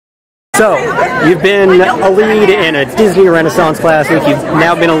So, you've been a lead in a Disney Renaissance classic. You've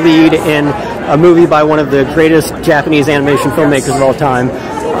now been a lead in a movie by one of the greatest Japanese animation filmmakers of all time.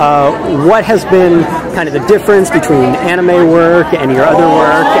 What has been kind of the difference between anime work and your other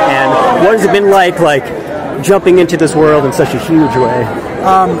work, and what has it been like jumping into this world in such a huge way?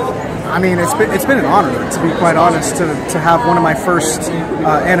 I mean, it's been an honor, to be quite honest, to have one of my first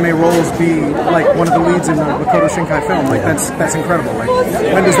anime roles be like one of the leads in the Makoto Shinkai film. Like that's incredible. Like,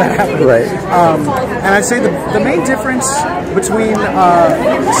 when does that happen? Right. And I'd say the main difference between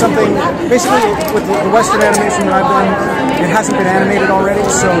something basically with the Western animation that I've done, it hasn't been animated already,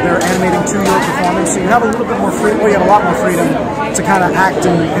 so they're animating to your performance. So you have a little bit more freedom. Well, you have a lot more freedom to kind of act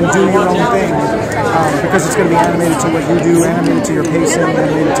and do your own thing because it's going to be animated to what you do, animated to your pacing,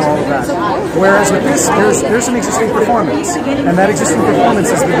 animated to all of that. Whereas with this, there's an existing performance, and that existing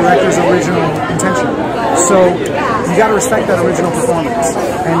performance is the director's original intention. So you got to respect that original performance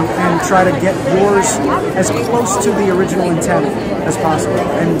and try to get yours as close to the original intent as possible.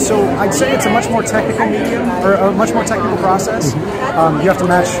 And so I'd say it's a much more technical medium, or a much more technical process. You have to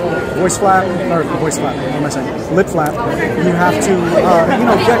match voice flap, or voice flap, what am I saying? Lip flap. You have to,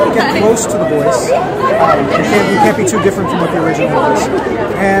 get close to the voice. You can't be too different from what the original is.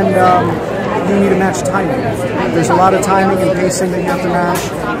 And you need to match timing. There's a lot of timing and pacing that you have to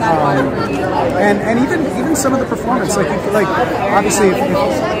match, and even some of the performance. Like obviously, if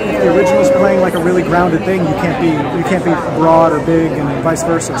the original is playing like a really grounded thing, you can't be broad or big, and vice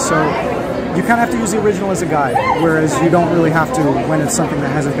versa. So you kind of have to use the original as a guide, whereas you don't really have to when it's something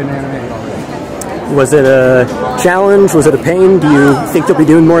that hasn't been animated already. Was it a challenge? Was it a pain? Do you think you'll be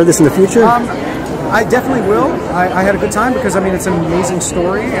doing more of this in the future? I definitely will. I had a good time because, I mean, it's an amazing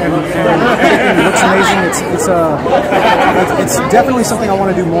story and everything looks amazing. It's definitely something I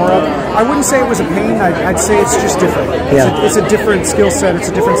want to do more of. I wouldn't say it was a pain. I'd say it's just different. Yeah. It's a different skill set. It's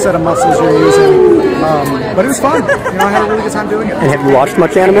a different set of muscles you're using. But it was fun. I had a really good time doing it. And have you watched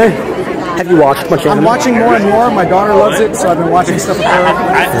much anime? Have you watched much anime? I'm watching more and more. My daughter loves it, so I've been watching stuff with her.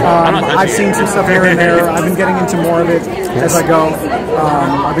 I've seen some stuff here and there. I've been getting into more of it as I go.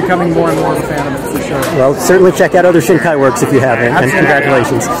 I'm becoming more and more of a fan of it, for sure. Well, certainly check out other Shinkai works if you haven't, and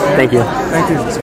congratulations. Thank you. Thank you.